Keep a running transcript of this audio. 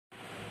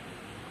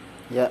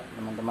Ya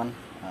teman-teman,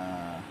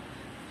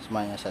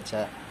 semuanya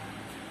saja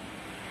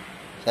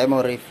saya mau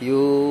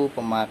review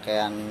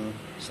pemakaian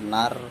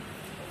senar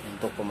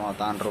untuk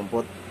pemotongan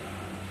rumput.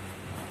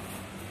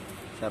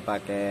 Saya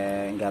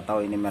pakai, nggak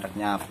tahu ini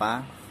mereknya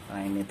apa,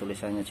 nah ini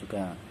tulisannya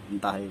juga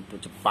entah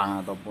itu Jepang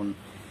ataupun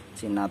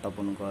Cina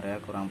ataupun Korea,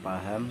 kurang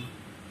paham.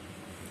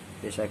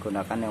 Jadi saya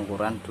gunakan yang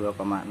ukuran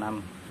 2,6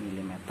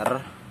 mm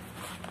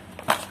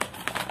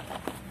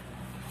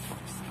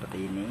seperti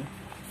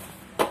ini.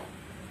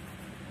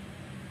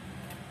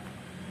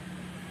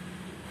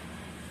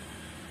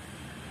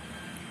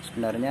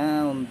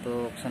 Sebenarnya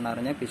untuk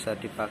senarnya bisa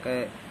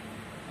dipakai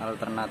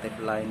alternatif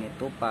lain,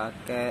 itu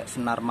pakai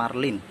senar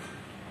marlin.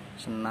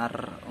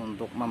 Senar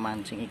untuk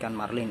memancing ikan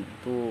marlin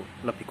itu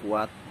lebih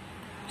kuat,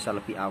 bisa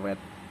lebih awet.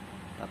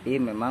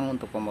 Tapi memang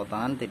untuk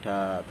pemotongan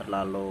tidak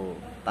terlalu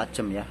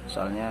tajam ya,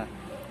 soalnya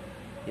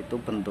itu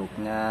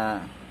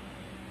bentuknya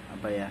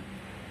apa ya,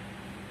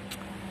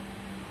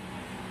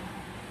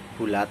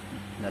 bulat.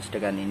 Nah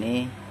sedangkan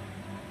ini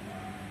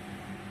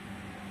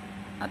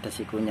ada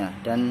sikunya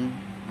dan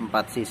 4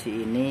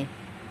 sisi ini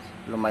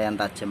lumayan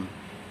tajam.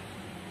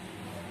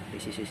 Di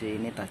sisi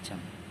ini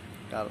tajam.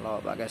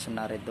 Kalau pakai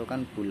senar itu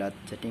kan bulat,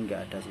 jadi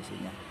nggak ada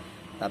sisinya.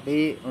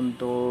 Tapi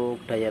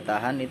untuk daya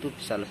tahan itu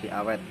bisa lebih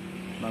awet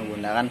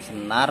menggunakan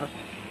senar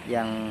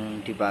yang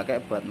dipakai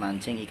buat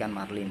mancing ikan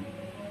marlin.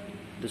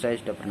 Itu saya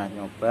sudah pernah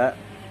nyoba,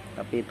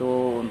 tapi itu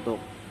untuk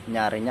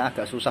nyarinya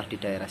agak susah di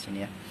daerah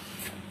sini ya.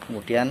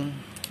 Kemudian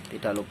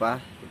tidak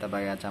lupa kita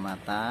pakai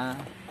kacamata,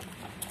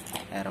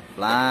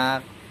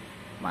 airplug,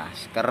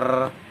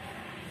 masker,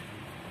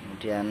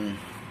 kemudian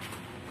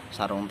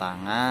sarung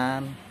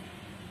tangan,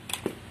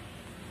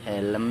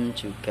 helm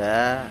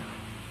juga,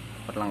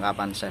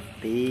 perlengkapan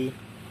safety,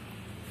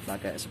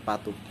 pakai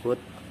sepatu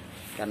boot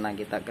karena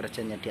kita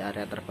kerjanya di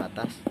area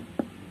terbatas.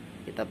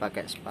 Kita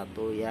pakai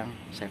sepatu yang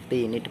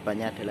safety, ini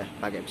depannya adalah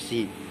pakai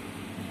besi.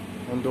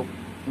 Untuk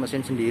mesin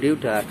sendiri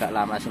udah agak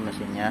lama sih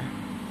mesinnya,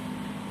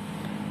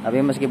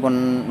 tapi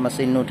meskipun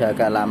mesin udah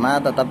agak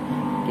lama tetap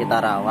kita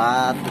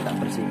rawat, kita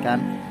bersihkan.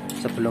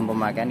 Sebelum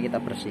pemakaian kita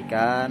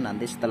bersihkan,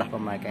 nanti setelah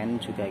pemakaian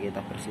juga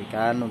kita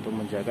bersihkan untuk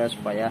menjaga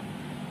supaya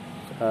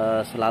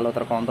selalu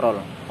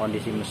terkontrol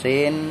kondisi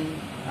mesin.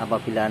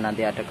 Apabila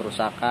nanti ada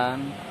kerusakan,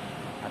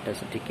 ada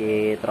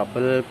sedikit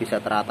trouble,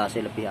 bisa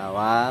teratasi lebih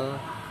awal.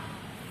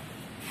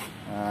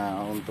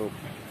 Untuk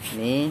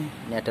ini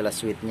adalah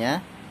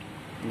switchnya,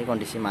 ini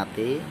kondisi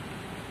mati.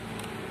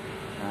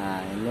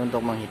 Nah ini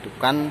untuk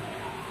menghidupkan,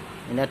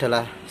 ini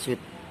adalah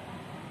switch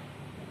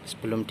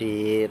sebelum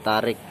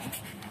ditarik.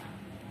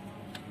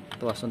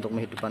 Tuas untuk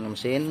menghidupkan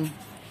mesin,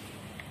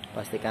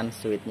 pastikan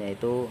switchnya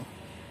itu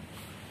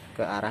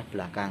ke arah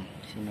belakang.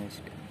 Sini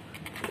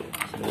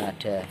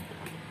ada.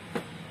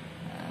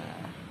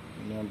 Nah,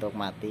 ini untuk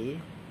mati,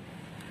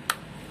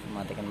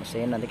 mematikan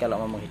mesin. Nanti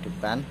kalau mau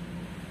menghidupkan,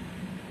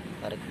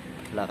 tarik ke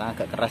belakang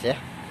agak keras ya.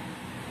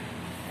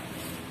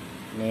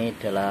 Ini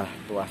adalah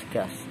tuas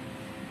gas.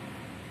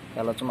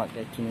 Kalau cuma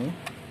kayak gini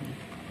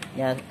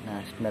ya,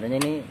 nah sebenarnya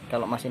ini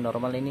kalau masih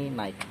normal ini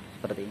naik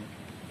seperti ini,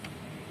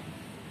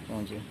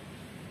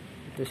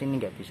 itu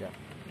sini nggak bisa.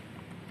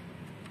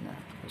 Nah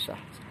susah,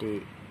 jadi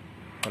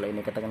kalau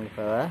ini ketekan ke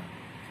bawah,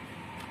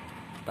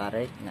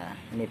 tarik, nah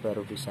ini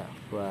baru bisa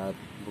buat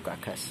buka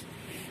gas.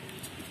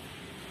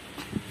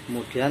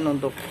 Kemudian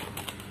untuk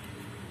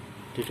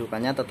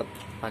dudukannya tetap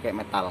pakai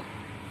metal,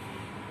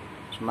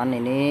 cuman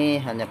ini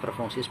hanya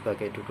berfungsi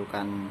sebagai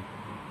dudukan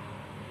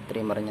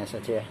trimmernya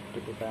saja ya,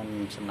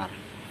 dudukan senar.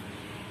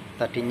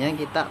 Tadinya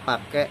kita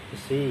pakai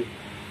besi,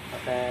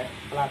 pakai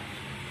plat,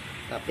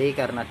 tapi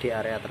karena di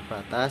area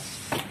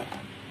terbatas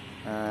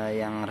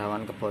yang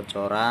rawan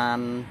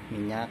kebocoran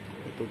minyak,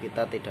 itu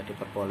kita tidak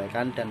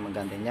diperbolehkan dan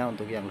menggantinya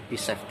untuk yang lebih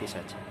safety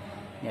saja.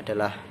 Ini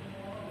adalah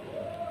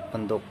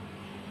bentuk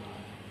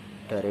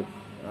dari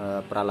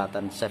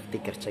peralatan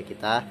safety kerja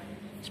kita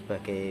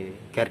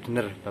sebagai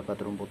gardener babat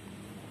rumput.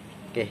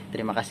 Oke,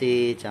 terima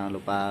kasih. Jangan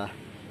lupa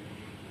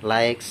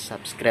like,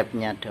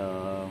 subscribe-nya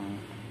dong.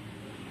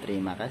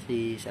 Terima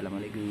kasih.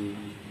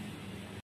 Assalamualaikum.